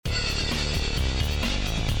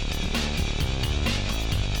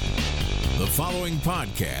following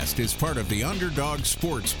podcast is part of the Underdog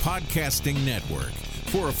Sports Podcasting Network.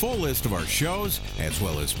 For a full list of our shows, as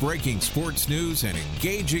well as breaking sports news and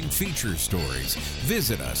engaging feature stories,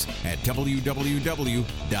 visit us at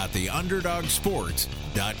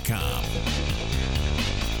www.theunderdogsports.com.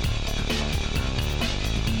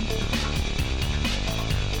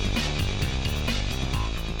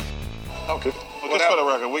 Okay. Well, just for the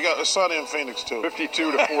record, we got a Sunny in Phoenix too.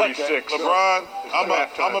 52 to 46. Okay. LeBron, I'm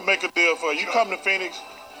gonna make a deal for you. You come to Phoenix.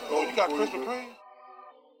 Oh, you got Krispy Kreme?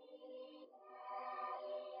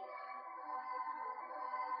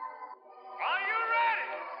 Are you ready?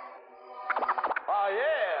 Oh,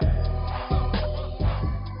 yeah.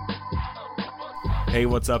 Hey,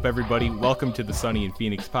 what's up, everybody? Welcome to the Sunny in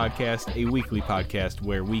Phoenix podcast, a weekly podcast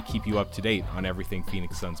where we keep you up to date on everything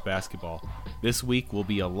Phoenix Suns basketball. This week will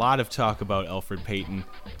be a lot of talk about Elfrid Payton,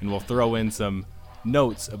 and we'll throw in some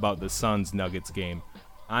notes about the Suns-Nuggets game.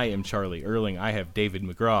 I am Charlie Erling. I have David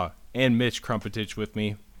McGraw and Mitch Krmpotich with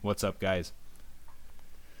me. What's up, guys?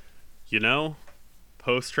 You know,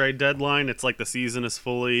 post-trade deadline, it's like the season is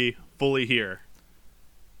fully here.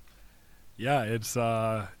 Yeah, it's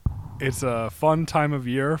a fun time of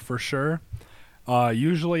year for sure.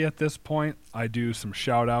 Usually at this point, I do some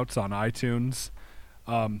shout-outs on iTunes.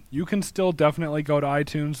 You can still definitely go to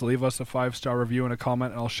iTunes, leave us a 5-star review and a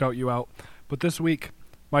comment, and I'll shout you out. But this week,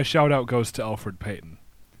 my shout-out goes to Elfrid Payton.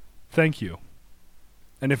 Thank you.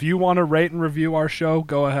 And if you want to rate and review our show,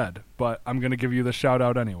 go ahead. But I'm going to give you the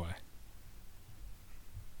shout-out anyway.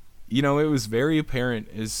 You know, it was very apparent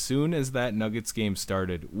as soon as that Nuggets game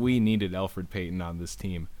started, we needed Elfrid Payton on this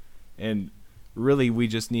team. And really, we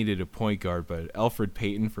just needed a point guard, but Elfrid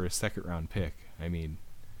Payton for a second-round pick. I mean,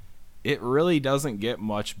 it really doesn't get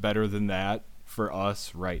much better than that for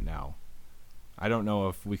us right now. I don't know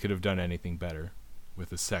if we could have done anything better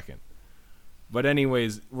with a second. But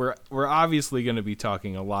anyways, we're obviously going to be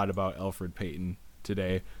talking a lot about Elfrid Payton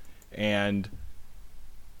today. And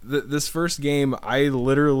this first game, I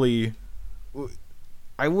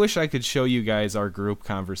wish I could show you guys our group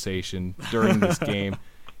conversation during this game.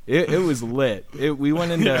 It was lit. We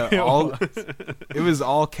went into it was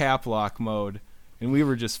all cap lock mode, and we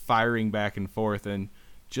were just firing back and forth. And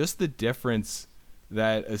just the difference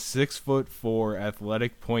that a 6'4"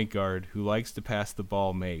 athletic point guard who likes to pass the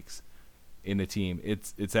ball makes in a team,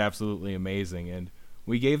 it's absolutely amazing. And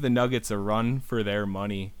we gave the Nuggets a run for their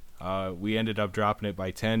money. We ended up dropping it by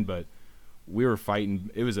 10, but we were fighting.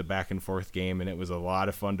 It was a back and forth game, and it was a lot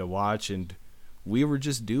of fun to watch, and we were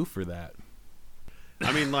just due for that.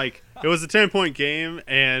 I mean, like, it was a 10-point game,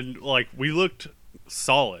 and, like, we looked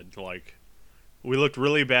solid. Like, we looked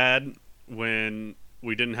really bad when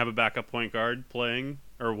we didn't have a backup point guard playing,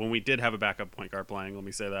 or when we did have a backup point guard playing, let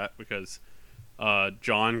me say that, because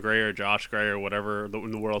John Gray or Josh Gray or whatever in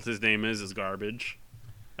the world his name is garbage.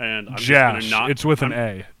 And I'm Jash. Just it's with an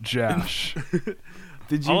A. Jash.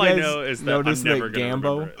 Did you all guys I know is that notice I'm never that going to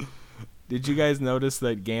remember it. Did you guys notice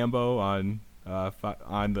that Gambo on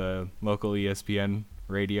the local ESPN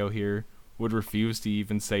radio here would refuse to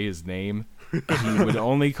even say his name? He would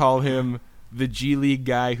only call him the G League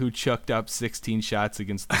guy who chucked up 16 shots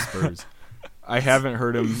against the Spurs. I haven't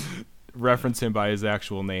heard him reference him by his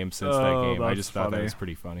actual name since that game. I just thought that was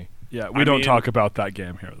pretty funny. Yeah, we don't talk about that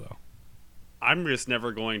game here, though. I'm just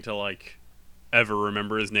never going to, like, ever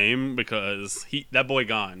remember his name because that boy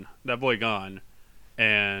gone,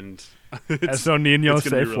 and Eso Nino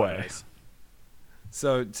Safeway. Really nice.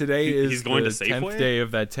 So today is he's going the to 10th Safeway? day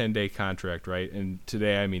of that 10-day contract, right? And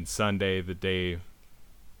today, I mean Sunday, the day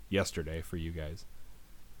yesterday for you guys,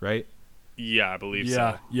 right? Yeah, I believe so.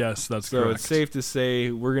 Yeah, yes, that's so correct. It's safe to say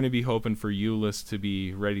we're going to be hoping for Ulyss to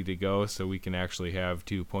be ready to go so we can actually have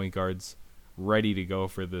 2 point guards ready to go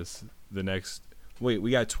for the next. Wait,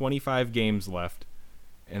 we got 25 games left,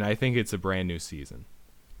 and I think it's a brand new season.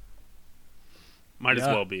 Might as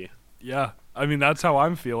well be. Yeah, I mean, that's how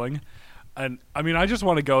I'm feeling. And, I mean, I just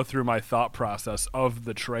want to go through my thought process of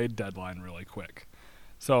the trade deadline really quick.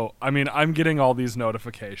 So, I mean, I'm getting all these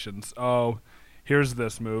notifications. Oh, here's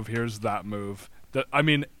this move, here's that move. The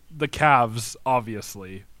Cavs,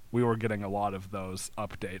 obviously, we were getting a lot of those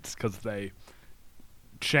updates because they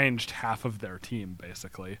changed half of their team,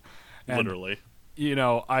 basically. And, literally. You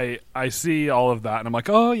know, I see all of that, and I'm like,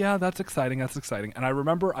 oh, yeah, that's exciting. And I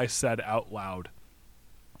remember I said out loud,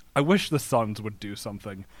 I wish the Suns would do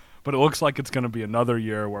something, but it looks like it's going to be another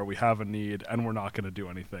year where we have a need and we're not going to do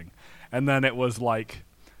anything. And then it was like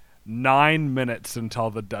 9 minutes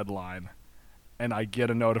until the deadline, and I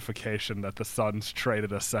get a notification that the Suns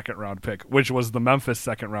traded a second-round pick, which was the Memphis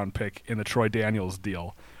second-round pick in the Troy Daniels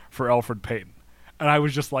deal for Elfrid Payton. And I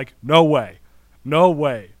was just like, no way.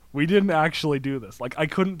 We didn't actually do this. Like, I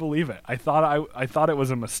couldn't believe it. I thought it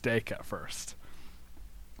was a mistake at first.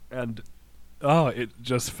 And it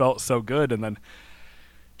just felt so good. And then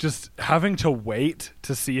just having to wait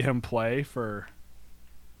to see him play for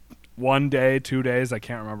 1 day, 2 days, I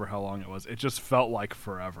can't remember how long it was. It just felt like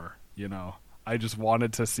forever, you know. I just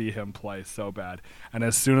wanted to see him play so bad. And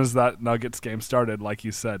as soon as that Nuggets game started, like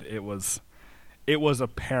you said, it was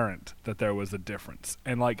apparent that there was a difference.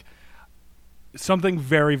 And like something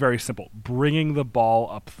very, very simple, bringing the ball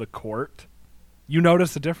up the court, you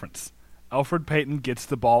notice a difference. Elfrid Payton gets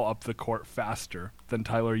the ball up the court faster than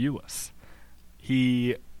Tyler Ulis.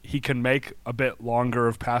 He can make a bit longer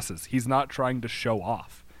of passes. He's not trying to show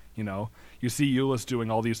off, you know. You see Ulis doing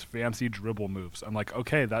all these fancy dribble moves. I'm like,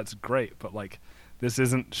 okay, that's great, but like this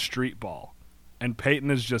isn't street ball. And Payton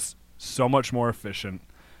is just so much more efficient,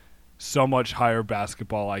 so much higher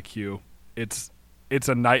basketball IQ. It's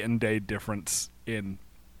a night and day difference in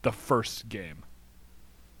the first game.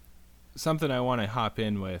 Something I want to hop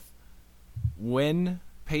in with. When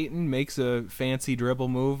Payton makes a fancy dribble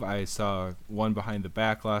move, I saw one behind the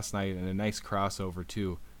back last night and a nice crossover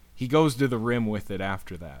too. He goes to the rim with it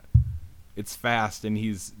after that. It's fast, and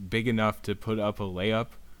he's big enough to put up a layup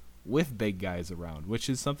with big guys around, which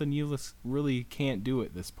is something Ulis really can't do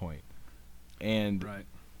at this point. And right.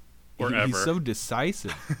 He's so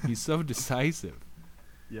decisive. He's so decisive.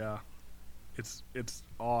 Yeah. It's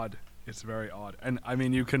odd. It's very odd. And, I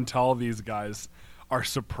mean, you can tell these guys are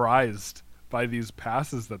surprised by these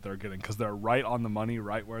passes that they're getting because they're right on the money,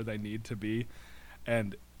 right where they need to be.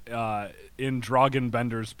 And in Dragan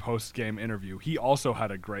Bender's post-game interview, he also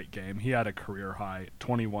had a great game. He had a career-high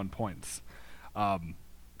 21 points.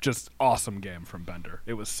 Just awesome game from Bender.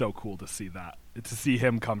 It was so cool to see that, to see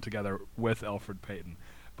him come together with Elfrid Payton.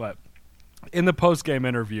 But in the post-game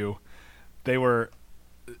interview,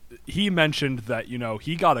 he mentioned that, you know,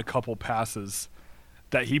 he got a couple passes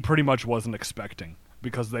that he pretty much wasn't expecting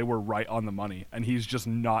because they were right on the money, and he's just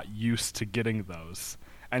not used to getting those.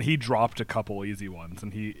 And he dropped a couple easy ones,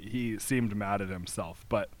 and he seemed mad at himself.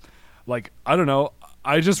 But, like, I don't know.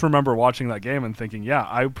 I just remember watching that game and thinking, yeah,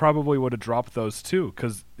 I probably would have dropped those too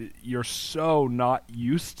because you're so not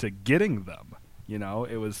used to getting them. You know,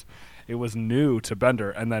 it was new to Bender.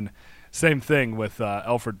 And then same thing with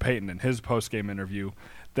Elfrid Payton in his post-game interview.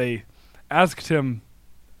 They asked him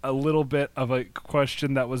a little bit of a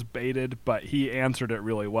question that was baited, but he answered it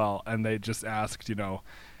really well. And they just asked, you know,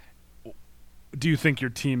 do you think your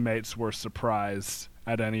teammates were surprised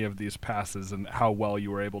at any of these passes and how well you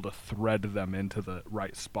were able to thread them into the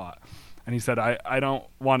right spot? And he said, I don't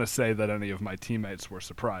want to say that any of my teammates were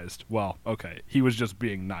surprised. Well, okay, he was just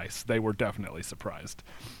being nice. They were definitely surprised.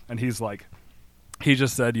 And he's like, he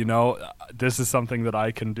just said, you know, this is something that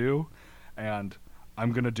I can do, and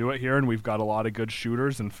I'm going to do it here, and we've got a lot of good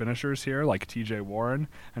shooters and finishers here, like TJ Warren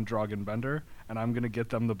and Dragan Bender, and I'm going to get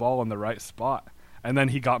them the ball in the right spot. And then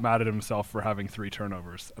he got mad at himself for having 3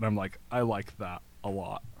 turnovers. And I'm like, I like that a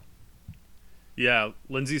lot. Yeah,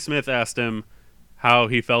 Lindsey Smith asked him how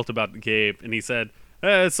he felt about the game, and he said,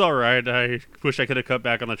 it's all right. I wish I could have cut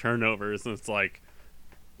back on the turnovers. And it's like,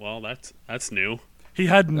 well, that's new. He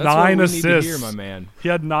had That's 9 what we assists. need to hear, my man. He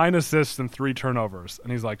had 9 assists and 3 turnovers.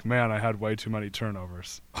 And he's like, man, I had way too many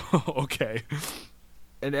turnovers. Okay.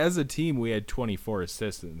 And as a team, we had 24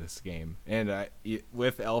 assists in this game. And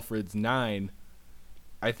with Elfrid's 9,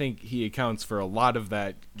 I think he accounts for a lot of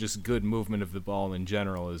that just good movement of the ball in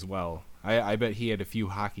general as well. I bet he had a few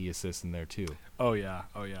hockey assists in there too. Oh, yeah.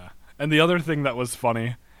 And the other thing that was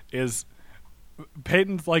funny is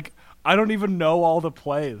Payton's like, I don't even know all the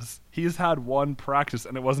plays. He's had one practice,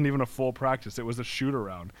 and it wasn't even a full practice. It was a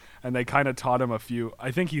shoot-around, and they kind of taught him a few. I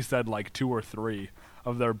think he said like 2 or 3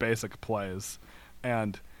 of their basic plays.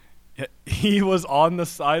 And he was on the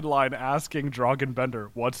sideline asking Dragan Bender,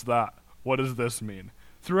 what's that? What does this mean?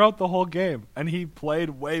 Throughout the whole game. And he played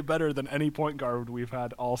way better than any point guard we've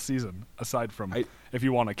had all season, aside from, if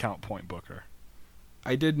you want to count Point Booker.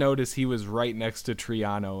 I did notice he was right next to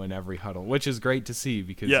Triano in every huddle, which is great to see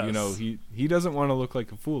because, yes, you know, he doesn't want to look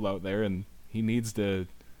like a fool out there, and he needs to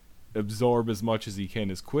absorb as much as he can,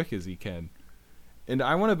 as quick as he can. And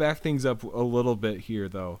I want to back things up a little bit here,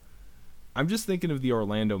 though. I'm just thinking of the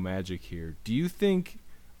Orlando Magic here. Do you think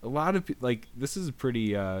a lot of, like, this is a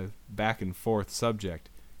pretty back and forth subject.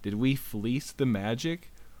 Did we fleece the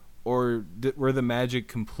Magic, or were the Magic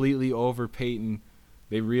completely over Payton?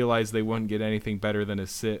 They realized they wouldn't get anything better than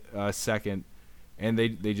a second, and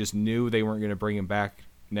they just knew they weren't going to bring him back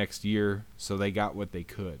next year, so they got what they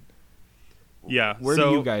could. Yeah. Where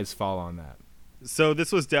do you guys fall on that? So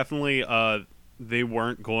this was definitely they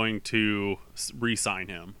weren't going to re-sign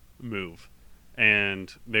him move.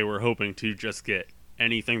 and they were hoping to just get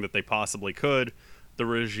anything that they possibly could. The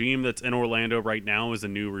regime that's in Orlando right now is a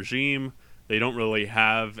new regime. They don't really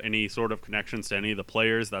have any sort of connections to any of the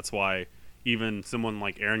players. That's why even someone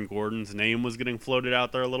like Aaron Gordon's name was getting floated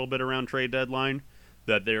out there a little bit around trade deadline,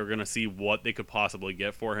 that they were going to see what they could possibly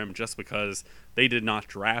get for him, just because they did not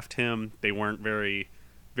draft him. They weren't very,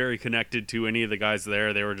 very connected to any of the guys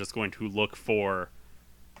there. They were just going to look for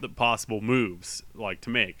the possible moves like to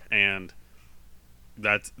make, and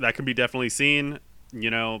that can be definitely seen.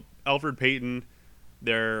 Elfrid Payton,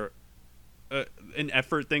 an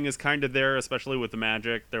effort thing is kind of there, especially with the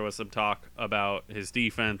Magic. There was some talk about his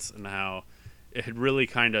defense and how it had really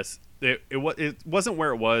kind of it wasn't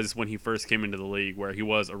where it was when he first came into the league, where he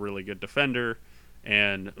was a really good defender,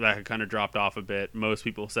 and that had kind of dropped off a bit. Most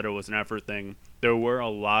people said it was an effort thing. There were a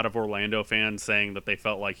lot of Orlando fans saying that they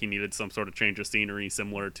felt like he needed some sort of change of scenery,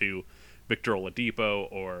 similar to Victor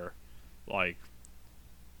Oladipo, or like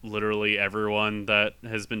literally everyone that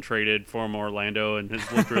has been traded from Orlando and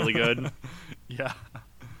has looked really good. Yeah.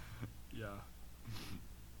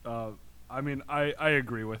 I mean, I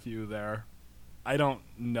agree with you there. I don't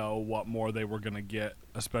know what more they were going to get,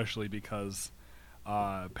 especially because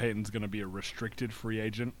Peyton's going to be a restricted free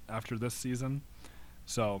agent after this season.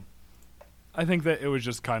 So I think that it was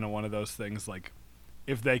just kind of one of those things, like,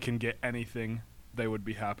 if they can get anything, they would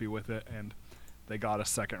be happy with it, and they got a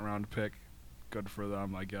second-round pick. Good for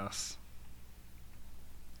them, I guess.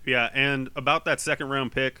 Yeah, and about that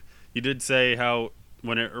second-round pick, you did say how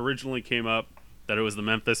when it originally came up that it was the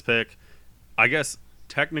Memphis pick. I guess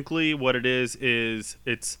technically what it is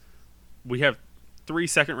we have 3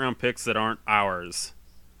 second-round picks that aren't ours.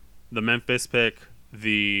 The Memphis pick,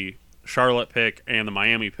 the Charlotte pick, and the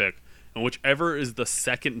Miami pick. And whichever is the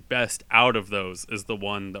second best out of those is the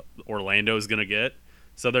one that Orlando is going to get.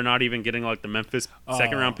 So they're not even getting like the Memphis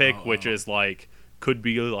second-round pick, which is like could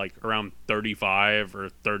be like around 35 or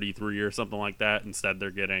 33 or something like that. Instead,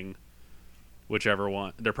 they're getting whichever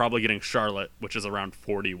one. They're probably getting Charlotte, which is around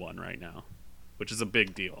 41 right now, which is a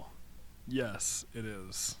big deal. Yes, it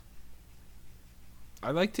is.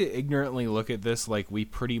 I like to ignorantly look at this like we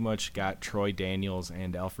pretty much got Troy Daniels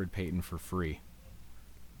and Elfrid Payton for free.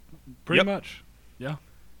 Pretty much, yeah.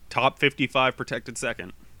 Top 55 protected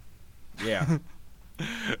second. Yeah.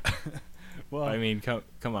 Well, I mean,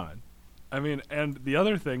 come on. I mean, and the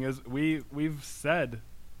other thing is we've said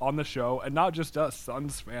on the show, and not just us,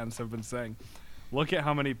 Suns fans have been saying, look at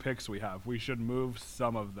how many picks we have. We should move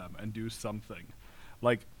some of them and do something.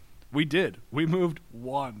 Like, we did. We moved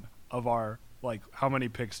one of our, like, how many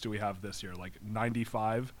picks do we have this year? Like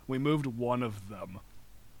 95? We moved one of them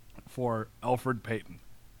for Elfrid Payton.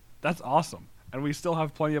 That's awesome. And we still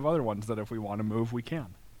have plenty of other ones that if we want to move, we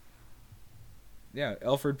can. Yeah,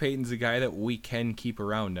 Elfrid Payton's a guy that we can keep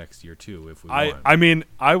around next year too if we want. I mean,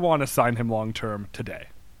 I want to sign him long term today.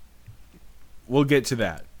 We'll get to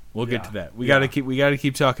that. We got to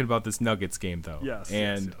keep talking about this Nuggets game though. Yes.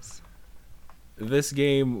 Yes. This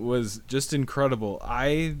game was just incredible.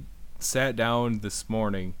 I sat down this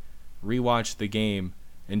morning, rewatched the game,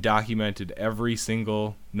 and documented every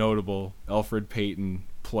single notable Elfrid Payton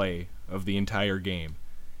play of the entire game.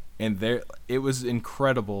 And it was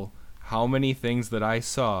incredible how many things that I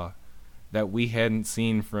saw that we hadn't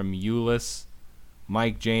seen from Ulyss,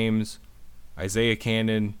 Mike James, Isaiah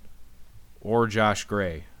Cannon, or Josh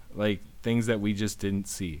Gray. Like, things that we just didn't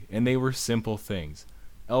see. And they were simple things.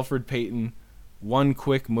 Elfrid Payton, one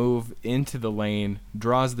quick move into the lane,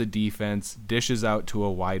 draws the defense, dishes out to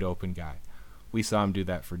a wide open guy. We saw him do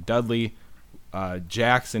that for Dudley.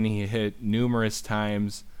 Jackson, he hit numerous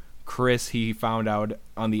times. Chris, he found out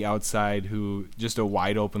on the outside, who just a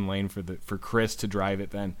wide open lane for Chris to drive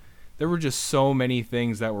it then. There were just so many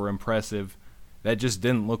things that were impressive that just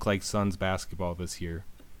didn't look like Suns basketball this year.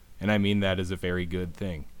 And I mean that as a very good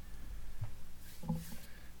thing.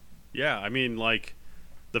 Yeah, I mean, like,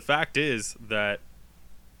 the fact is that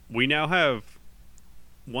we now have,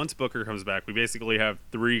 once Booker comes back, we basically have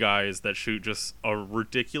 3 guys that shoot just a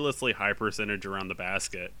ridiculously high percentage around the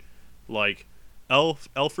basket. Like,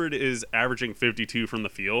 Elfrid is averaging 52 from the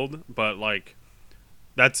field, but like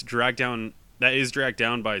that is dragged down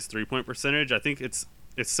by his 3-point percentage. I think it's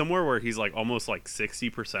somewhere where he's like almost like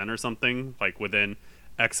 60% or something, like within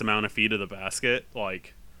X amount of feet of the basket.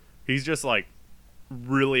 Like, he's just like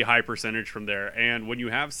really high percentage from there. And when you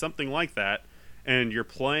have something like that and you're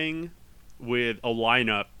playing with a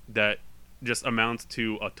lineup that just amounts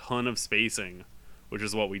to a ton of spacing, which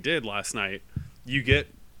is what we did last night, you get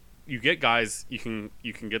guys, you can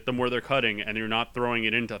get them where they're cutting, and you're not throwing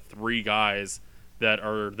it into 3 guys that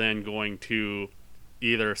are then going to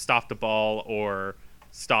either stop the ball or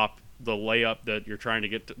stop the layup that you're trying to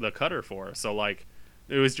get the cutter for. So like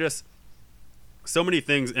it was just so many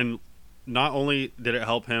things, and not only did it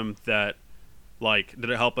help him that like did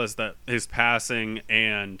it help us that his passing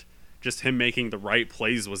and just him making the right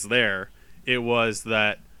plays was there. It was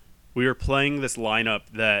that we were playing this lineup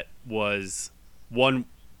that was one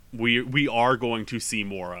we are going to see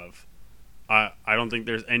more of. I don't think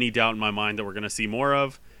there's any doubt in my mind that we're going to see more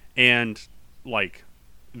of, and like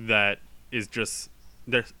that is just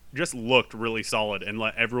looked really solid and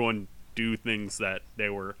let everyone do things that they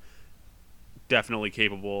were definitely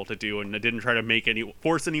capable to do, and it didn't try to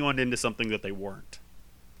force anyone into something that they weren't.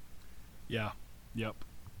 Yeah. Yep.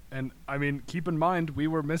 And I mean, keep in mind we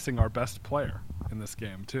were missing our best player in this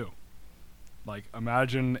game too. Like,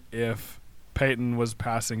 imagine if Payton was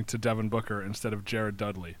passing to Devin Booker instead of Jared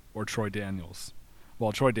Dudley or Troy Daniels.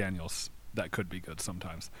 Well, Troy Daniels, that could be good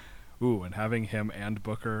sometimes. Ooh, and having him and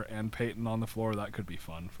Booker and Payton on the floor, that could be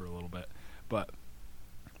fun for a little bit. But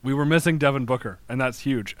we were missing Devin Booker, and that's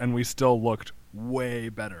huge, and we still looked way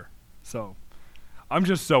better. So I'm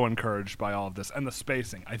just so encouraged by all of this. And the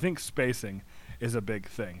spacing. I think spacing is a big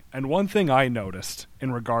thing. And one thing I noticed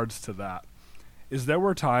in regards to that is there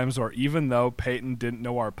were times where even though Payton didn't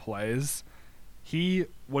know our plays, he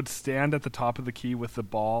would stand at the top of the key with the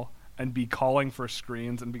ball and be calling for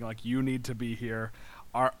screens and being like, you need to be here.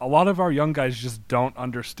 A lot of our young guys just don't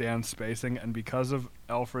understand spacing, and because of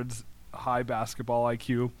Elfrid's high basketball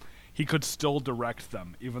IQ, he could still direct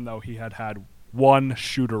them, even though he had one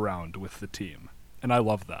shoot-around with the team. And I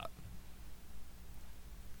love that.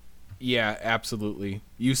 Yeah, absolutely.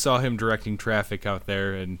 You saw him directing traffic out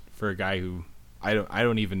there, and for a guy who I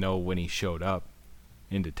don't even know when he showed up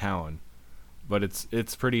into town, but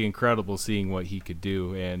it's pretty incredible seeing what he could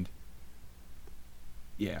do. And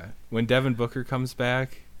yeah, when Devin Booker comes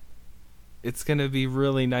back, it's gonna be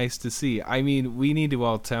really nice to see. I mean, we need to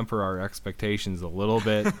all temper our expectations a little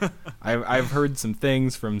bit. I've heard some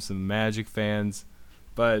things from some Magic fans,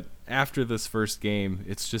 but after this first game,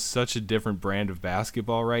 it's just such a different brand of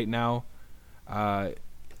basketball right now.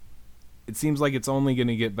 It seems like it's only going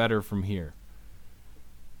to get better from here.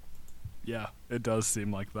 Yeah, it does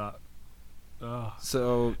seem like that.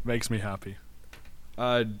 So makes me happy.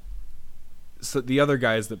 So the other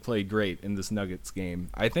guys that played great in this Nuggets game,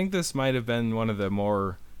 I think this might have been one of the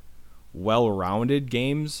more well-rounded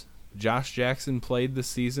games Josh Jackson played this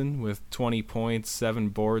season, with 20 points, 7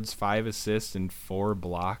 boards, 5 assists, and 4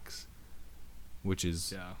 blocks, which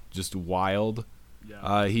is just wild.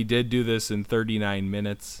 Yeah. He did do this in 39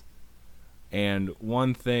 minutes. And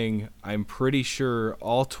one thing, I'm pretty sure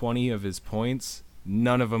all 20 of his points,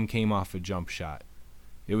 none of them came off a jump shot.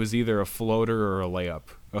 It was either a floater or a layup,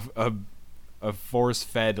 a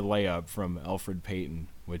force-fed layup from Elfrid Payton,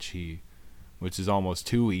 which is almost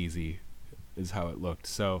too easy, is how it looked.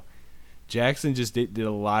 So Jackson just did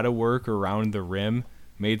a lot of work around the rim,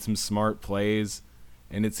 made some smart plays,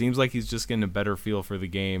 and it seems like he's just getting a better feel for the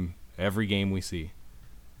game every game we see.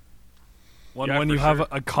 When you have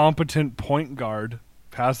a competent point guard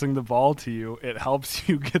passing the ball to you, it helps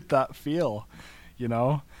you get that feel, you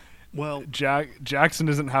know? Well, Jackson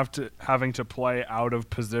isn't having to play out of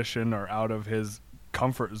position or out of his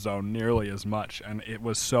comfort zone nearly as much, and it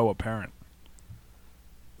was so apparent.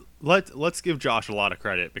 Let's give Josh a lot of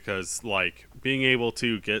credit, because like being able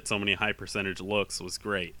to get so many high percentage looks was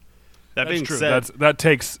great. That's being true. said, that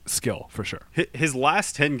takes skill for sure. His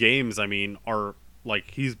last 10 games, I mean, are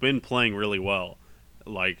like he's been playing really well.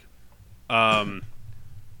 Like Scooper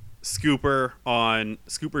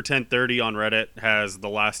 1030 on Reddit has the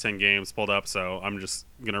last 10 games pulled up, so I'm just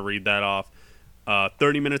gonna read that off.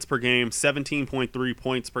 30 minutes per game, 17.3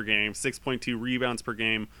 points per game, 6.2 rebounds per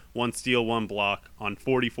game, 1 steal, 1 block on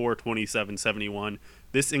 44, 27, 71.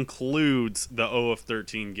 This includes the 0 of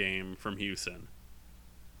 13 game from Houston.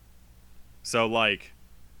 So like,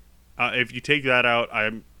 if you take that out,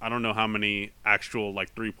 I don't know how many actual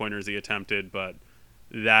like 3-pointers he attempted, but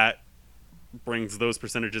that brings those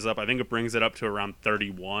percentages up. I think it brings it up to around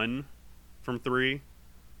 31 from 3.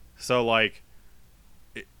 So like,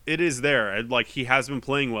 it is there. And like, he has been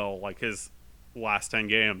playing well like his last 10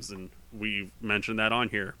 games, and we've mentioned that on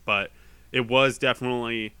here. But it was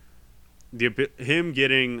definitely him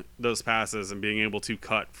getting those passes and being able to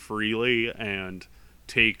cut freely and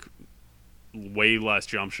take way less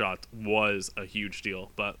jump shots was a huge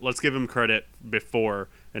deal. But let's give him credit before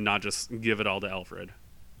and not just give it all to Elfrid.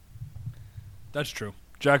 That's true.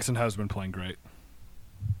 Jackson has been playing great.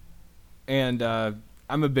 And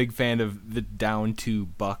I'm a big fan of the Down to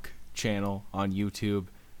Buck channel on YouTube,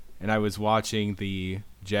 and I was watching the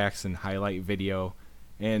Jackson highlight video,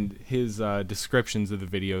 and his descriptions of the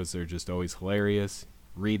videos are just always hilarious.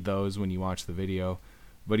 read those when you watch the video.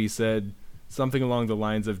 But he said something along the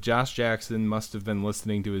lines of Josh Jackson must have been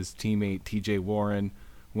listening to his teammate TJ Warren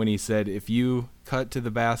when he said, if you cut to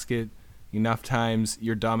the basket enough times,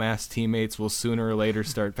 your dumbass teammates will sooner or later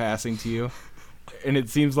start passing to you. And it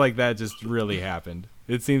seems like that just really happened.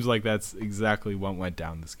 It seems like that's exactly what went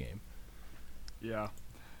down this game. Yeah.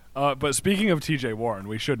 But speaking of TJ Warren,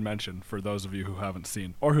 we should mention, for those of you who haven't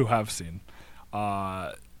seen, or who have seen,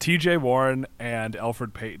 TJ Warren and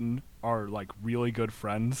Elfrid Payton are like really good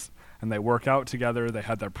friends, and they work out together. They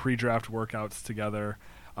had their pre-draft workouts together.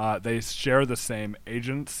 They share the same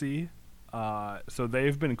agency, so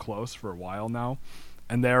they've been close for a while now,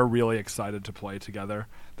 and they're really excited to play together.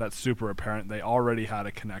 That's super apparent. They already had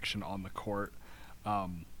a connection on the court.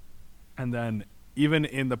 And then even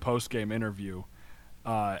in the post-game interview,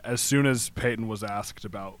 as soon as Payton was asked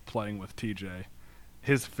about playing with TJ,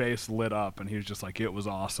 his face lit up, and he was just like, it was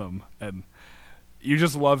awesome. And you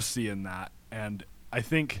just love seeing that. And I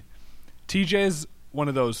think TJ's one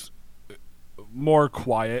of those more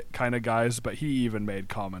quiet kind of guys, but he even made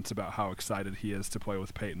comments about how excited he is to play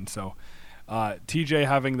with Payton. So TJ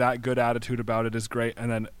having that good attitude about it is great. And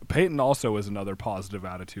then Payton also is another positive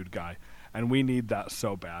attitude guy, and we need that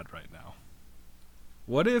so bad right now.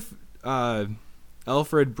 What if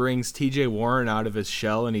Elfrid brings TJ Warren out of his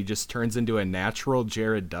shell and he just turns into a natural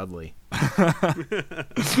Jared Dudley?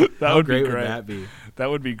 That would be great. Would that be? That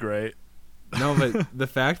would be great. No, but the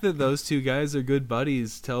fact that those two guys are good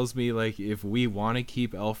buddies tells me, like, if we want to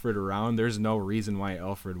keep Elfrid around, there's no reason why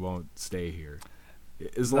Elfrid won't stay here.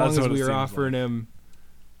 As long as we are offering him,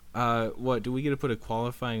 what, do we get to put a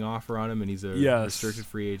qualifying offer on him and he's a restricted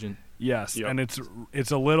free agent? Yes, yep. And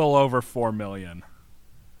it's a little over $4 million.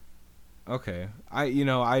 Okay,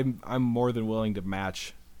 I'm more than willing to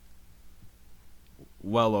match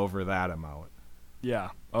well over that amount. Yeah.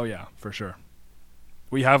 Oh yeah, for sure.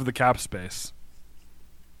 We have the cap space.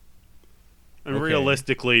 And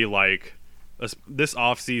realistically, like, this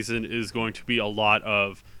offseason is going to be a lot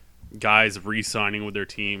of guys re-signing with their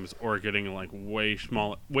teams or getting like way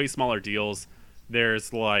smaller deals.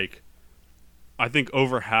 There's like, I think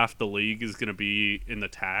over half the league is going to be in the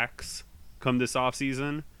tax come this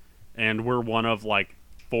offseason, and we're one of like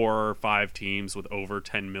 4 or 5 teams with over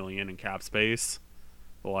 $10 million in cap space.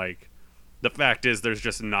 Like, the fact is there's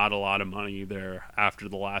just not a lot of money there after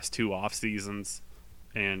the last 2 off seasons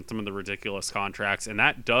and some of the ridiculous contracts, and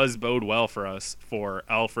that does bode well for us, for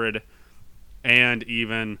Elfrid, and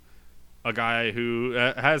even a guy who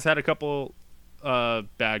has had a couple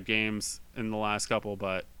bad games in the last couple,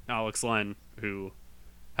 but Alex Len, who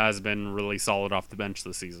has been really solid off the bench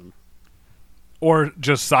this season. Or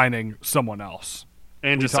just signing someone else.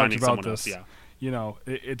 And just signing someone else, yeah. You know,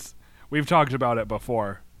 we've talked about it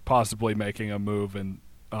before, possibly making a move in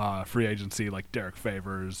free agency like Derek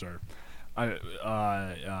Favors or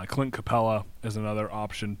Clint Capella is another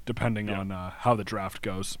option, depending on how the draft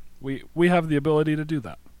goes. We have the ability to do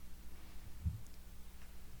that.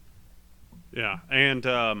 Yeah,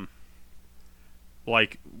 and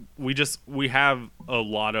like we have a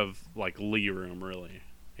lot of like lee room really,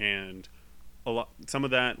 and some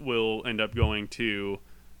of that will end up going to,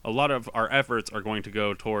 a lot of our efforts are going to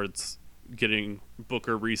go towards getting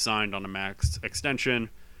Booker re-signed on a max extension,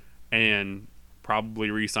 and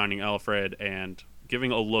probably re-signing Elfrid and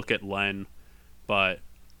giving a look at Len. But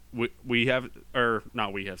we have, or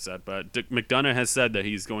not we have said, but McDonough has said that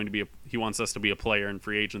he's going to be he wants us to be a player in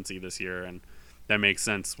free agency this year, and that makes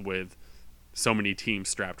sense with so many teams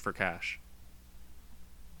strapped for cash.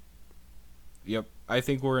 Yep, I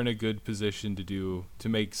think we're in a good position to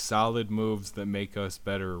make solid moves that make us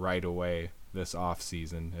better right away this off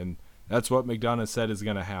season, and that's what McDonough said is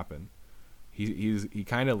going to happen. He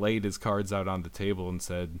kind of laid his cards out on the table and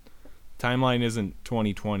said, timeline isn't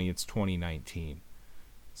 2020, it's 2019.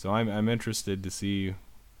 So I'm interested to see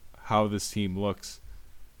how this team looks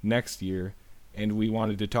next year, and we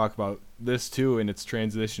wanted to talk about this too, and it's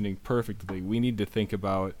transitioning perfectly. We need to think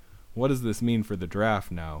about, what does this mean for the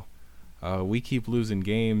draft now? We keep losing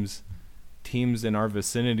games. Teams in our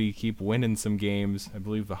vicinity keep winning some games. I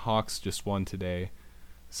believe the Hawks just won today.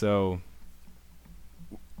 So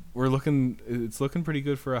it's looking pretty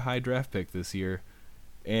good for a high draft pick this year.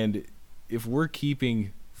 And if we're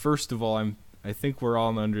keeping, first of all, I think we're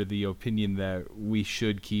all under the opinion that we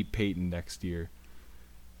should keep Payton next year.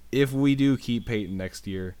 If we do keep Payton next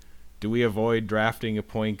year, do we avoid drafting a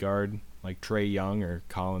point guard like Trae Young or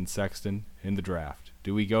Colin Sexton in the draft?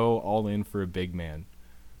 Do we go all in for a big man?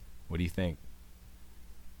 What do you think?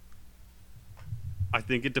 I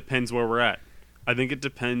think it depends where we're at. I think it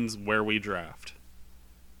depends where we draft.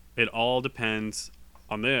 It all depends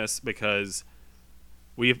on this, because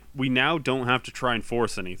we now don't have to try and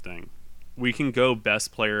force anything. We can go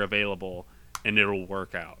best player available, and it'll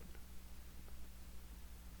work out.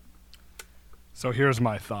 So here's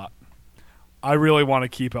my thought. I really want to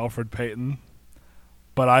keep Elfrid Payton,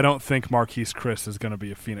 but I don't think Marquise Chris is going to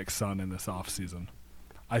be a Phoenix Sun in this offseason.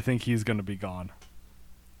 I think he's going to be gone.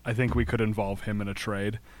 I think we could involve him in a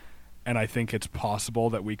trade, and I think it's possible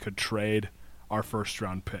that we could trade our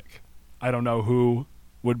first-round pick. I don't know who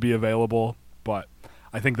would be available, but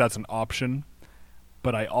I think that's an option.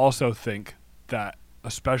 But I also think that,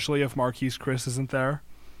 especially if Marquise Chris isn't there,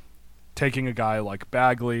 taking a guy like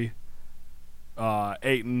Bagley,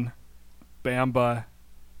 Ayton, Bamba,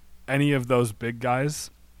 any of those big guys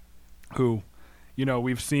who,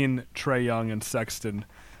 we've seen Trae Young and Sexton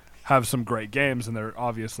have some great games, and they're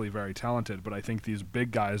obviously very talented, but I think these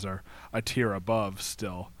big guys are a tier above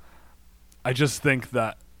still. I just think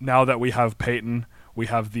that now that we have Peyton, we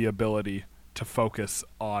have the ability to focus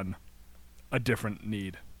on a different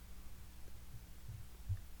need.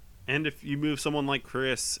 And if you move someone like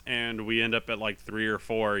Chris and we end up at like 3 or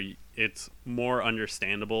 4, it's more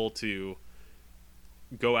understandable to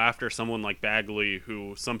go after someone like Bagley,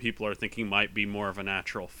 who some people are thinking might be more of a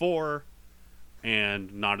natural 4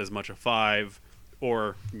 and not as much a 5,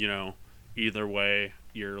 or either way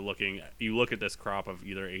you look at this crop of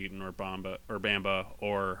either Ayton or Bamba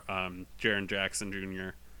or Jaren Jackson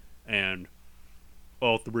Jr., and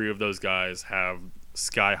all 3 of those guys have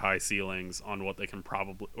sky high ceilings on what they can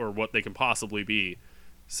possibly be.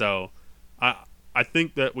 So I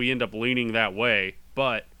think that we end up leaning that way,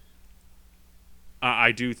 but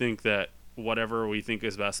I do think that whatever we think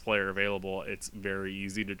is best player available, it's very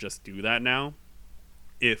easy to just do that now.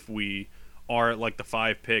 If we are at like the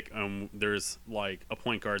 5 pick, there's like a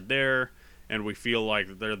point guard there, and we feel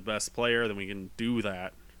like they're the best player, then we can do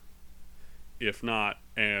that. If not,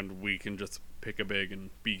 and we can just pick a big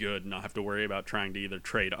and be good and not have to worry about trying to either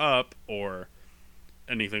trade up or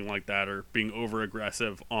anything like that, or being over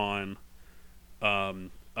aggressive on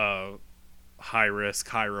a high risk,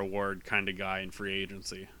 high reward kind of guy in free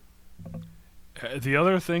agency. The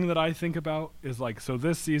other thing that I think about is so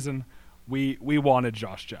this season we wanted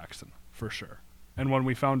Josh Jackson for sure. And when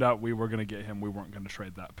we found out we were going to get him, we weren't going to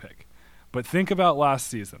trade that pick. But think about last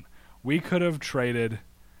season. We could have traded,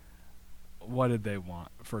 what did they want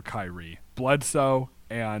for Kyrie? Bledsoe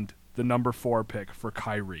and the number 4 pick for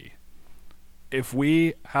Kyrie. If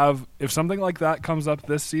something like that comes up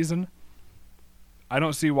this season, I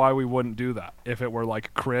don't see why we wouldn't do that. If it were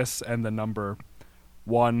like Chris and the number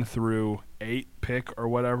 1 through 8 pick or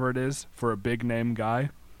whatever it is for a big name guy,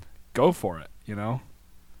 go for it,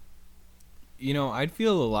 I'd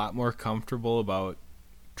feel a lot more comfortable about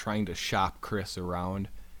trying to shop Chris around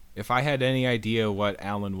if I had any idea what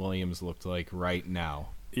Allen Williams looked like right now.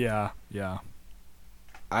 Yeah.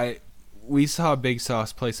 We saw Big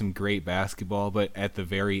Sauce play some great basketball, but at the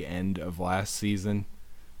very end of last season,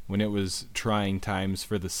 when it was trying times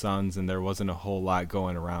for the Suns and there wasn't a whole lot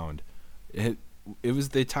going around, it was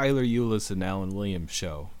the Tyler Ulis and Allen Williams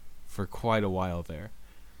show for quite a while there.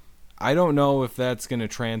 I don't know if that's going to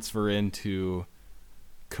transfer into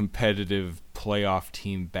competitive playoff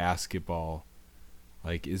team basketball.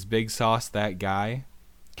 Is Big Sauce that guy?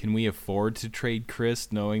 Can we afford to trade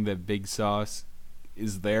Chris knowing that Big Sauce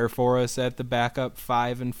is there for us at the backup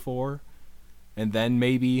 5 and 4? And then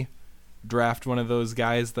maybe draft one of those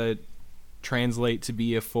guys that translate to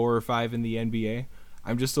be a 4 or 5 in the NBA?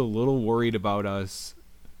 I'm just a little worried about us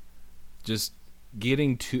just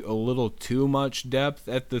getting a little too much depth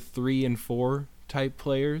at the 3 and 4 type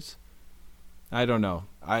players. I don't know.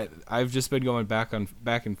 I've just been going back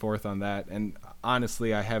and forth on that, and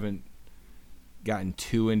honestly, I haven't gotten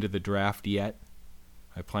too into the draft yet.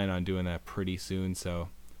 I plan on doing that pretty soon, so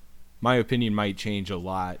my opinion might change a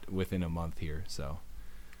lot within a month here. So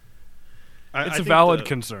it's a valid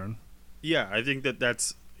concern. Yeah, I think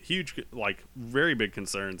that's huge, very big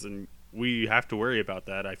concerns, and we have to worry about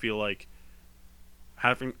that. I feel like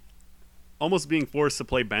almost being forced to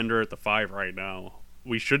play Bender at the 5 right now,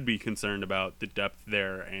 we should be concerned about the depth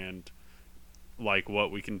there and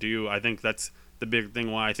what we can do. I think that's the big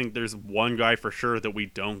thing why I think there's one guy for sure that we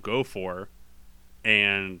don't go for,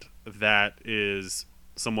 and that is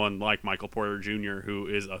someone like Michael Porter Jr., who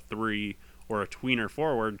is a 3 or a tweener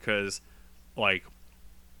forward, because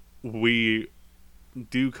we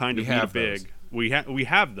do kind of need a big. We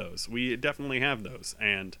have those. We definitely have those,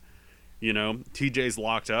 and TJ's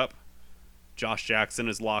locked up. Josh Jackson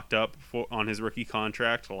is locked up on his rookie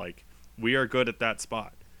contract. We are good at that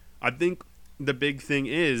spot. I think the big thing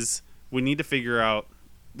is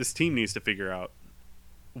this team needs to figure out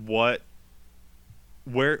what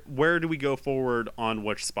where do we go forward on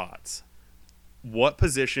which spots? What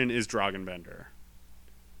position is Dragenbender?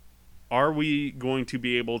 Are we going to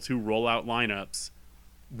be able to roll out lineups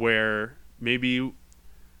where maybe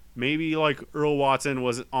like Earl Watson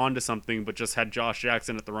was onto something but just had Josh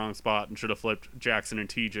Jackson at the wrong spot and should have flipped Jackson and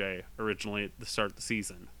TJ originally at the start of the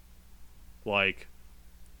season? Like,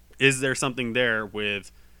 is there something there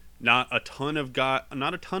with not a ton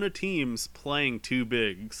of teams playing two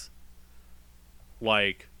bigs?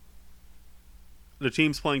 Like, the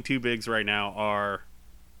teams playing two bigs right now are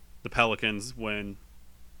the Pelicans when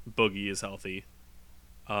Boogie is healthy.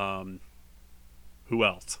 Who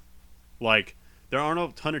else? Like, there aren't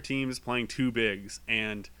a ton of teams playing two bigs,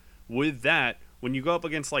 and with that, when you go up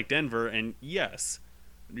against like Denver, and yes,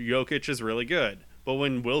 Jokic is really good, but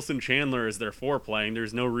when Wilson Chandler is their four playing,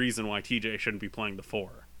 there's no reason why TJ shouldn't be playing the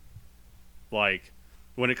four. Like,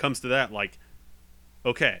 when it comes to that, like,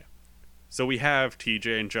 okay, so we have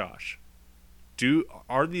TJ and Josh.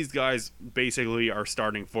 Are these guys basically our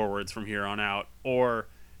starting forwards from here on out, or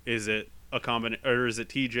is it or is it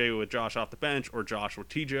TJ with Josh off the bench, or Josh with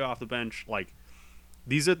TJ off the bench? Like,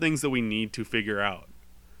 these are things that we need to figure out.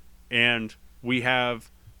 And we have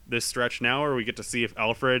this stretch now where we get to see if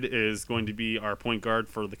Elfrid is going to be our point guard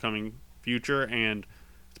for the coming future, and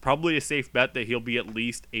it's probably a safe bet that he'll be at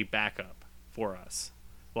least a backup for us.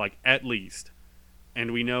 Like, at least.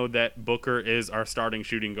 And we know that Booker is our starting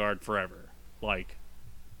shooting guard forever. Like,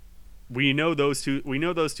 we know those two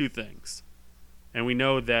things. And we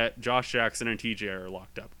know that Josh Jackson and TJ are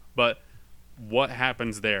locked up. But what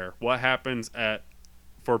happens there? What happens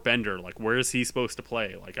for Bender? Like, where is he supposed to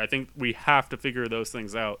play? Like, I think we have to figure those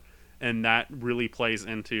things out, and that really plays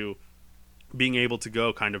into being able to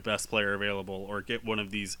go kind of best player available or get one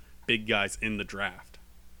of these big guys in the draft.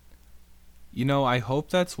 You know, I hope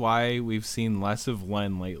that's why we've seen less of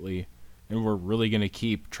Len lately, and we're really going to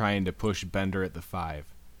keep trying to push Bender at the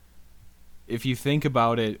 5. If you think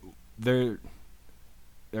about it, there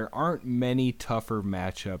aren't many tougher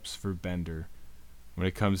matchups for Bender when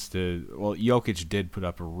it comes to, well, Jokic did put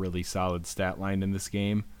up a really solid stat line in this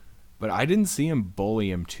game, but I didn't see him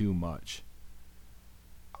bully him too much.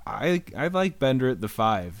 I like Bender at the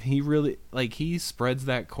 5. He really, like, he spreads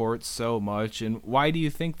that court so much, and why do you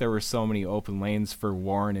think there were so many open lanes for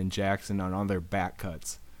Warren and Jackson on all their back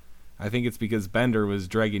cuts? I think it's because Bender was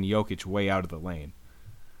dragging Jokic way out of the lane.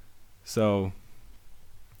 So,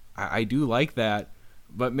 I do like that,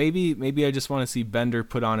 but maybe I just want to see Bender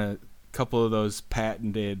put on a couple of those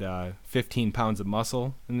patented 15 pounds of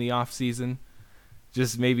muscle in the off season.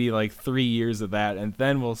 Just maybe like 3 years of that, and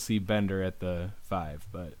then we'll see Bender at the 5.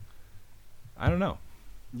 But I don't know.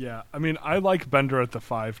 Yeah, I mean, I like Bender at the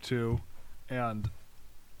 5 too, and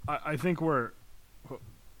I think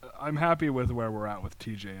I'm happy with where we're at with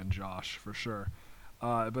TJ and Josh for sure.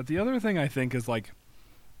 But the other thing I think is, like,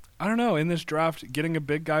 I don't know, in this draft, getting a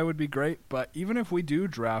big guy would be great, but even if we do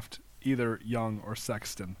draft either Young or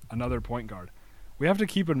Sexton, another point guard, we have to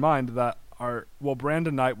keep in mind that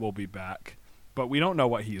Brandon Knight will be back, but we don't know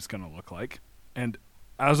what he's going to look like. And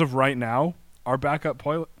as of right now, our backup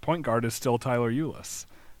point guard is still Tyler Ulis.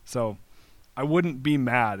 So I wouldn't be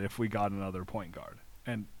mad if we got another point guard.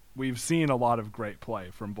 And we've seen a lot of great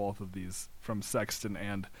play from both of these, from Sexton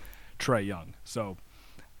and Trae Young. So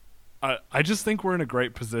I just think we're in a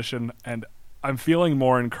great position, and I'm feeling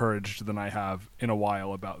more encouraged than I have in a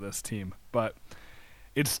while about this team. But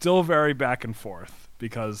it's still very back and forth,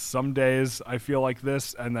 because some days I feel like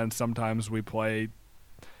this, and then sometimes we play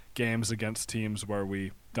games against teams where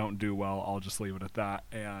we don't do well. I'll just leave it at that,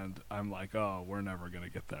 and I'm like, oh, we're never going to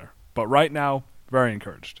get there. But right now, very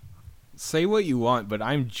encouraged. Say what you want, but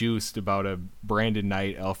I'm juiced about a Brandon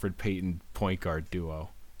Knight, Elfrid Payton point guard duo.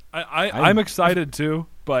 I'm excited too,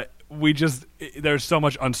 but there's so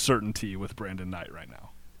much uncertainty with Brandon Knight right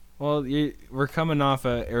now. Well, we're coming off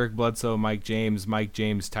a Eric Bledsoe, Mike James,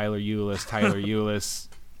 Tyler Ulis,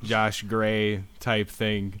 Josh Gray type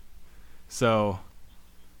thing. So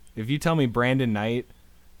if you tell me Brandon Knight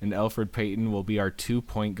and Elfrid Payton will be our 2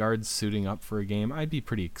 point guards suiting up for a game, I'd be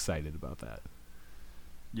pretty excited about that.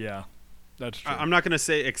 Yeah, that's true. I'm not going to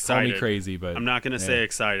say excited. Call me crazy, but I'm not going to say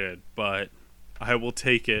excited, but I will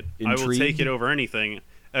take it. Intrigued? I will take it over anything,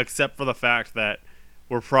 except for the fact that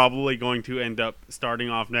we're probably going to end up starting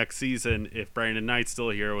off next season, if Brandon Knight's still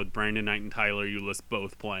here, with Brandon Knight and Tyler Ulis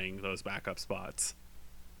both playing those backup spots.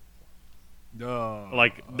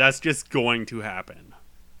 Like, that's just going to happen.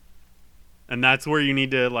 And that's where you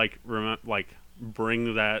need to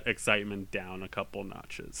bring that excitement down a couple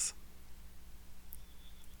notches.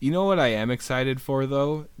 You know what I am excited for,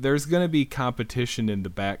 though? There's going to be competition in the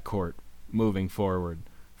backcourt moving forward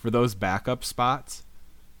for those backup spots.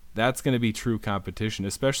 that's going to be true competition,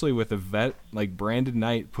 especially with a vet like Brandon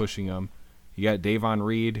Knight pushing him. You got Davon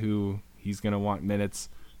Reed, who he's going to want minutes.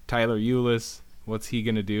 Tyler Eulis, what's he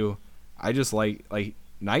going to do? I just like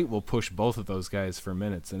Knight will push both of those guys for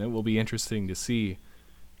minutes, and it will be interesting to see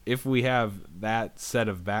if we have that set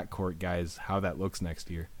of backcourt guys, how that looks next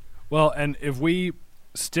year. Well, and if we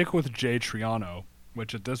stick with Jay Triano,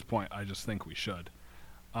 which at this point I just think we should,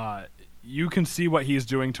 you can see what he's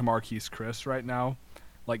doing to Marquise Chris right now.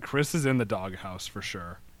 Like, Chris is in the doghouse for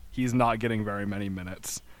sure. He's not getting very many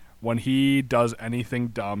minutes. When he does anything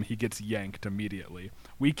dumb, he gets yanked immediately.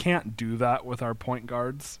 We can't do that with our point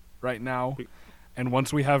guards right now. And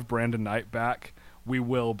once we have Brandon Knight back, we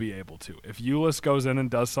will be able to. If Eulis goes in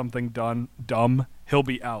and does something dumb, he'll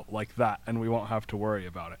be out like that, and we won't have to worry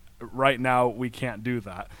about it. Right now, we can't do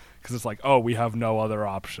that because it's like, oh, we have no other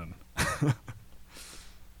option.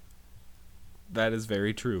 That is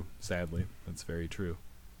very true, sadly. That's very true.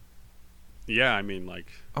 Yeah, I mean, like...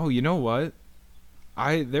 Oh, you know what?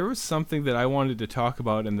 There was something that I wanted to talk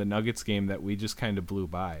about in the Nuggets game that we just kind of blew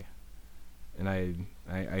by. And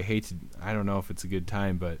I hate to... I don't know if it's a good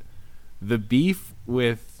time, but the beef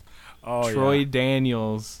with Troy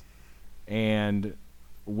Daniels and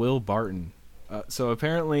Will Barton. So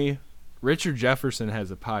apparently, Richard Jefferson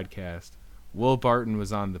has a podcast. Will Barton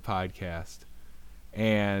was on the podcast.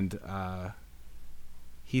 And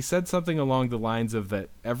he said something along the lines of that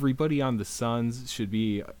everybody on the Suns should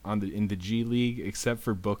be in the G League except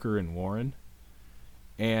for Booker and Warren.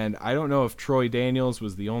 And I don't know if Troy Daniels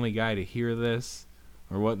was the only guy to hear this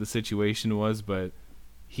or what the situation was, but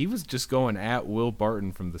he was just going at Will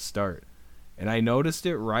Barton from the start. And I noticed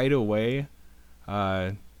it right away.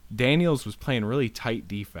 Daniels was playing really tight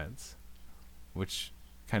defense, which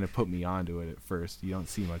kind of put me onto it at first. You don't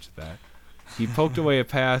see much of that. He poked away a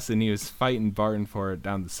pass, and he was fighting Barton for it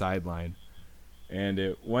down the sideline. And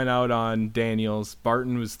it went out on Daniels.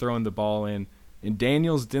 Barton was throwing the ball in, and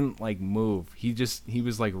Daniels didn't, move. He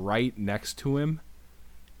was, right next to him.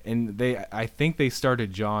 And I think they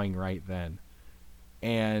started jawing right then.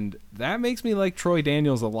 And that makes me like Troy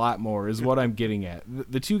Daniels a lot more, is what I'm getting at.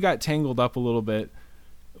 The two got tangled up a little bit.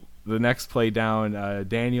 The next play down,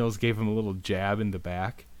 Daniels gave him a little jab in the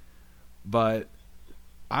back. But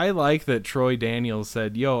I like that Troy Daniels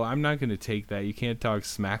said, yo, I'm not going to take that. You can't talk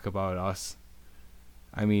smack about us.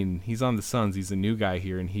 I mean, he's on the Suns. He's a new guy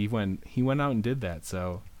here, and he went out and did that.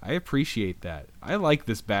 So I appreciate that. I like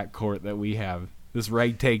this backcourt that we have, this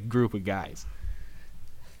ragtag group of guys.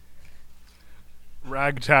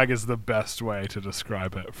 Ragtag is the best way to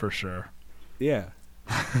describe it, for sure. Yeah.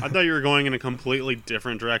 I thought you were going in a completely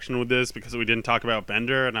different direction with this because we didn't talk about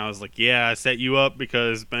Bender, and I was like, yeah, I set you up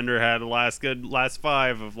because Bender had a last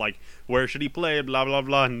five of, where should he play, blah, blah,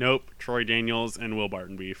 blah. Nope, Troy Daniels and Will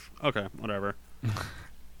Barton beef. Okay, whatever.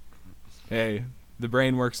 Hey, the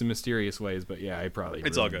brain works in mysterious ways, but yeah, I probably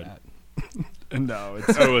It's all good. That. No,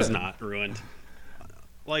 it was not ruined.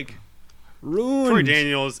 Ruined. Troy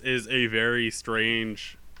Daniels is a very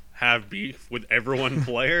strange have beef with everyone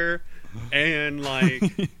player. And,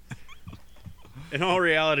 in all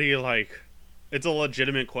reality, it's a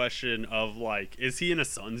legitimate question of, is he in a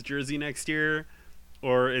Suns jersey next year?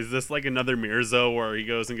 Or is this, another Mirzo where he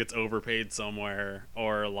goes and gets overpaid somewhere?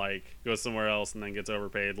 Or, goes somewhere else and then gets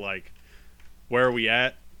overpaid? Where are we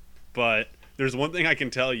at? But there's one thing I can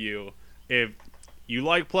tell you. If you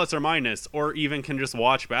like plus or minus, or even can just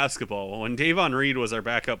watch basketball, when Davon Reed was our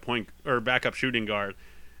backup shooting guard,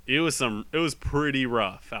 it was pretty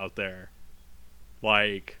rough out there.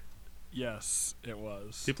 Yes, it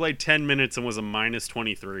was. He played 10 minutes and was a minus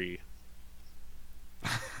 23.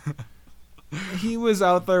 He was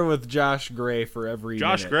out there with Josh Gray for every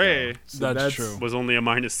Josh minute, Gray so that's true. Was only a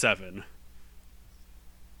minus 7.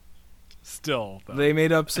 Still, though. They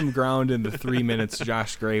made up some ground in the 3 minutes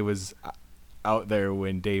Josh Gray was out there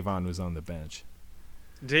when Davon was on the bench.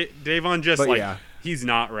 Davon just, yeah. He's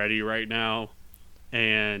not ready right now.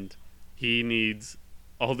 And he needs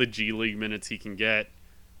all the G League minutes he can get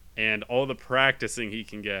and all the practicing he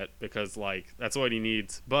can get because, that's what he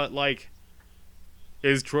needs. But,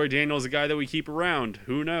 is Troy Daniels a guy that we keep around?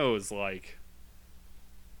 Who knows?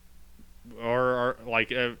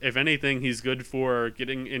 If anything, he's good for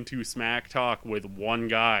getting into smack talk with one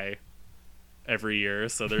guy every year,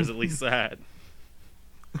 so there's at least that.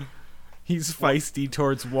 He's feisty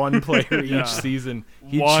towards one player Yeah. each season.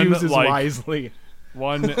 He One, chooses wisely.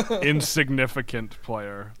 One insignificant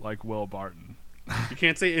player like Will Barton. You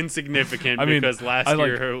can't say insignificant I mean, because last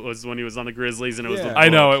year it was when he was on the Grizzlies and it was Yeah. the I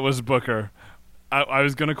know, it was Booker. I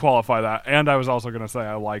was going to qualify that, and I was also going to say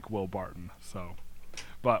I like Will Barton. So,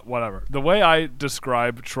 but whatever. The way I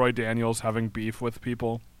describe Troy Daniels having beef with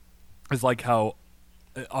people is like how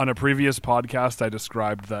on a previous podcast I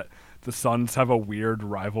described that the Suns have a weird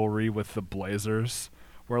rivalry with the Blazers,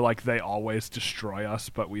 where like they always destroy us,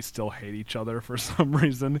 but we still hate each other for some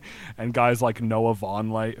reason. And guys like Noah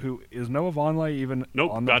Vonleh, who is Noah Vonleh even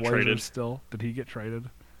on the got Blazers traded. still? Did he get traded?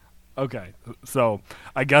 Okay, so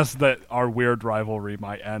I guess that our weird rivalry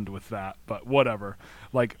might end with that, but whatever.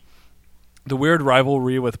 Like, the weird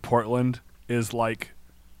rivalry with Portland is like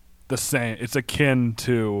the same. It's akin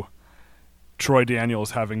to Troy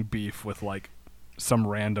Daniels having beef with like some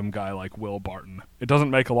random guy like Will Barton. It doesn't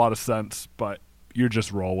make a lot of sense, but you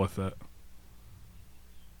just roll with it.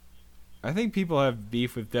 I think people have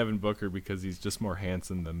beef with Devin Booker because he's just more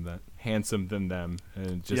handsome than them, and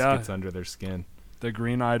it just gets under their skin. The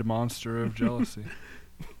green-eyed monster of jealousy.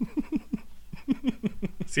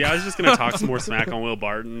 See, I was just gonna talk some more smack on Will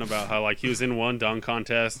Barton about how like he was in one dunk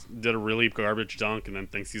contest, did a really garbage dunk, and then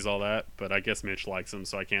thinks he's all that. But I guess Mitch likes him,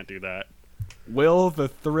 so I can't do that. Will the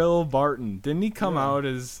Thrill Barton. Didn't he come out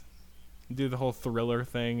as do the whole Thriller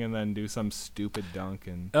thing and then do some stupid dunk?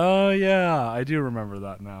 And Oh, yeah. I do remember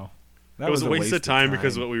that now. that It was a waste of time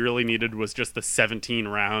because what we really needed was just the 17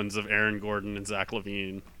 rounds of Aaron Gordon and Zach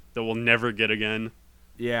LaVine that we'll never get again.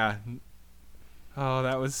 Yeah. Oh,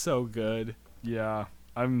 that was so good. Yeah.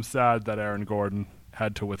 I'm sad that Aaron Gordon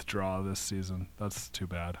had to withdraw this season. That's too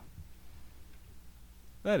bad.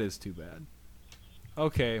 That is too bad.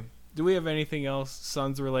 Okay. Do we have anything else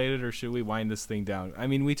Suns related, or should we wind this thing down? I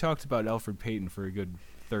mean, we talked about Elfrid Payton for a good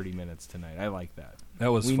 30 minutes tonight. I like that. That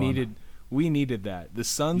was fun. We needed that. The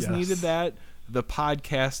Suns needed that. The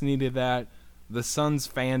podcast needed that. The Suns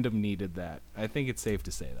fandom needed that. I think it's safe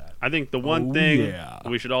to say that. I think the one thing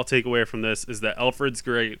we should all take away from this is that Elfrid's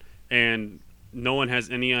great, and no one has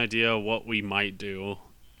any idea what we might do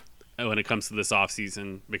when it comes to this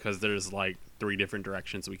offseason because there's like 3 different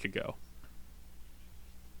directions we could go.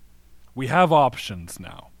 We have options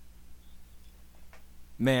now.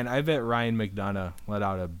 Man, I bet Ryan McDonough let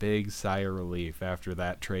out a big sigh of relief after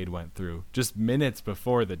that trade went through. Just minutes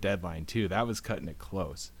before the deadline, too. That was cutting it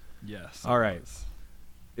close. Yes. All right.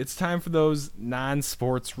 It's time for those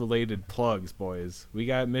non-sports related plugs, boys. We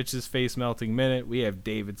got Mitch's face melting minute. We have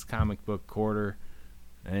David's comic book quarter.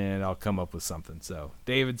 And I'll come up with something. So,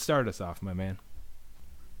 David, start us off, my man.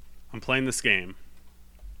 I'm playing this game,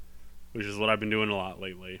 which is what I've been doing a lot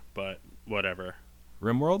lately, but whatever.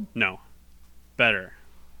 RimWorld? No. Better.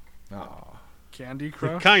 Oh. Candy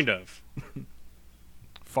Crush? Kind of.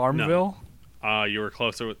 Farmville? You were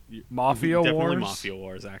closer with Mafia definitely Wars? Mafia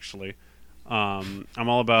Wars, actually. I'm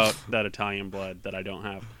all about that Italian blood that I don't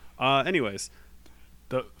have. Anyways,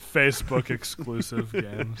 The Facebook exclusive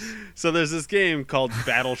games. so there's this game called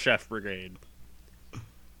Battle Chef Brigade,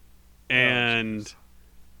 and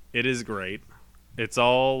it is great. It's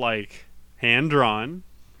all like hand drawn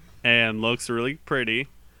and looks really pretty.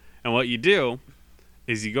 And what you do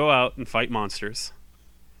is you go out and fight monsters,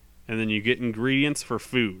 and then you get ingredients for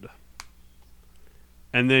food.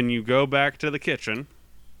 And then you go back to the kitchen,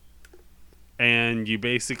 and you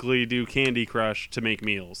basically do Candy Crush to make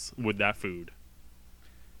meals with that food.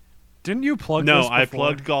 Didn't you plug No, this I before?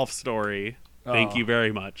 plugged Golf Story. Thank you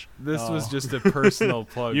very much. This was just a personal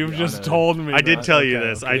plug. You've on just a- told me. I did that. tell you Okay,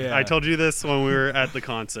 this. okay. I told you this when we were at the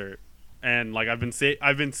concert, and like I've been saving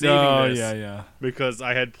Oh, this yeah. because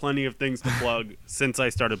I had plenty of things to plug since I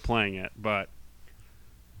started playing it. But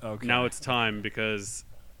Okay. now it's time because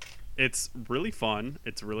it's really fun.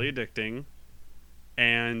 It's really addicting,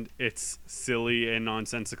 and it's silly and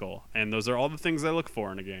nonsensical. And those are all the things I look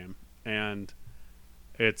for in a game. And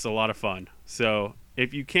it's a lot of fun. So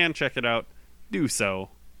if you can check it out, do so.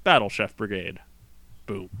 Battle Chef Brigade.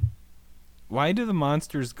 Boom. Why do the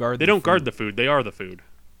monsters guard They the don't guard food? the food. They are the food.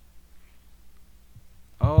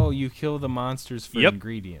 Oh, you kill the monsters for Yep.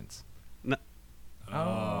 ingredients. No.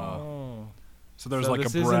 Oh. So there's So like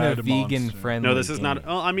this a isn't bread a vegan monster. friendly. No, this is not.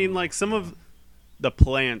 Oh, I mean, like some of the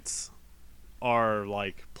plants are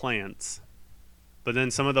like plants, but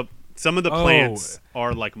then some of the plants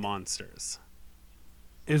are like monsters.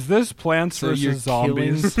 Is this Plants So you're vs.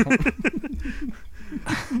 Zombies?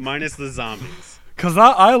 Minus the zombies. Because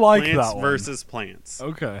I like Plants that one. versus plants.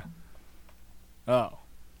 Okay. Oh.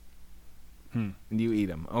 And you eat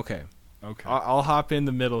them. Okay. Okay. I'll hop in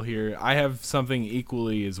the middle here. I have something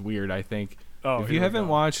equally as weird, I think. Oh, if here you we haven't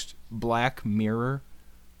go. watched Black Mirror,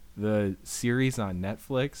 the series on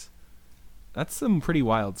Netflix, that's some pretty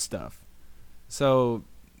wild stuff. So,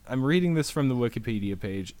 I'm reading this from the Wikipedia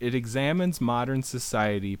page. It examines modern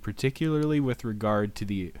society, particularly with regard to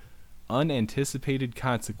the unanticipated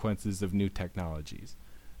consequences of new technologies.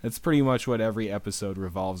 That's pretty much what every episode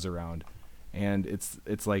revolves around. And it's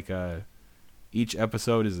like a each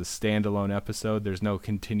episode is a standalone episode. There's no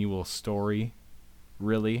continual story,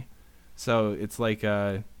 really. So it's like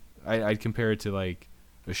I'd compare it to like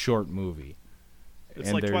a short movie. It's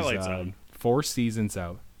and like there's, Twilight Zone. 4 seasons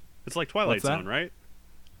out. It's like Twilight What's that? Zone, right?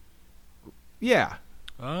 Yeah.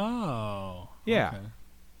 Oh. Yeah. Okay.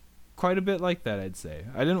 Quite a bit like that, I'd say.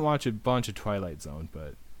 I didn't watch a bunch of Twilight Zone,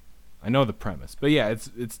 but I know the premise. But yeah,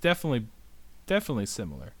 it's definitely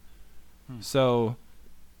similar. So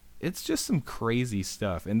it's just some crazy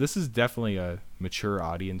stuff, and this is definitely a mature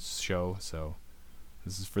audience show. So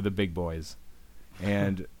this is for the big boys,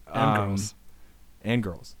 and girls. and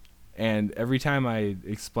girls. And every time I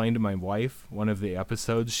explain to my wife one of the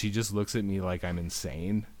episodes, she just looks at me like I'm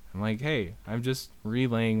insane. I'm like, hey, I'm just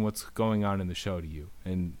relaying what's going on in the show to you,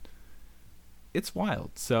 and it's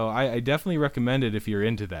wild. So I definitely recommend it if you're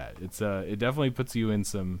into that. It definitely puts you in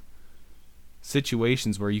some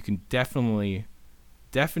situations where you can definitely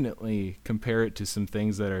compare it to some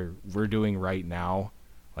things that we're doing right now,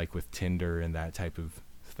 like with Tinder and that type of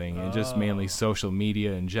thing, and just mainly social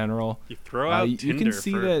media in general. You throw out Tinder you can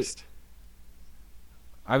see first. that.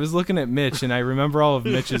 I was looking at Mitch, and I remember all of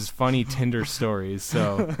Mitch's funny Tinder stories,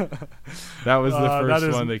 so that was the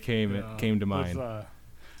first one that came to mind.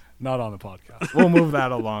 Not on the podcast. We'll move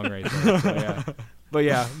that along right there. But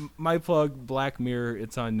yeah, my plug, Black Mirror.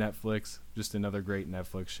 It's on Netflix. Just another great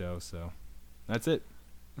Netflix show. So that's it.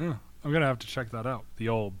 I'm gonna have to check that out. The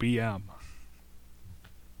old BM.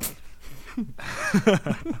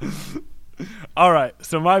 All right.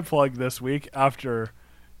 So my plug this week, after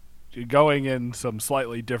going in some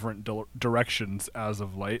slightly different directions as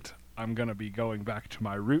of late, I'm gonna be going back to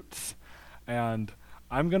my roots, and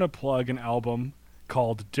I'm gonna plug an album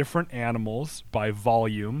called Different Animals by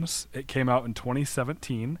Volumes. It came out in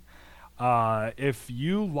 2017. If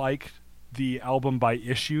you like the album by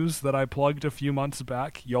Issues that I plugged a few months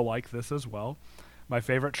back, you'll like this as well. My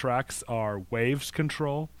favorite tracks are Waves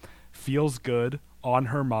Control, Feels Good, On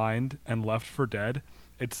Her Mind, and Left for Dead.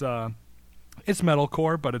 It's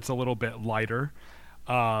metalcore, but it's a little bit lighter.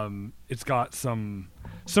 It's got some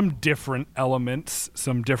different elements,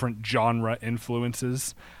 some different genre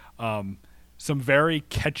influences. Some very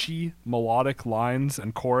catchy melodic lines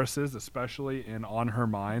and choruses, especially in On Her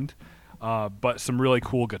Mind, but some really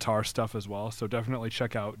cool guitar stuff as well. So definitely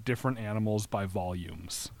check out Different Animals by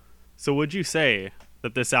Volumes. So would you say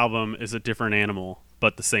that this album is a different animal,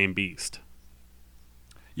 but the same beast?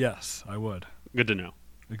 Yes, I would. Good to know.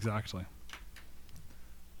 Exactly.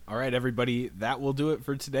 All right, everybody, that will do it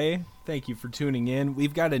for today. Thank you for tuning in.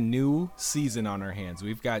 We've got a new season on our hands.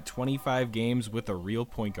 We've got 25 games with a real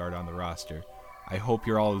point guard on the roster. I hope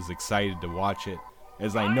you're all as excited to watch it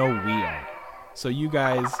as I know we are. So you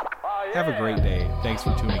guys, have a great day. Thanks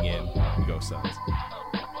for tuning in. Go Suns.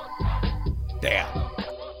 Damn.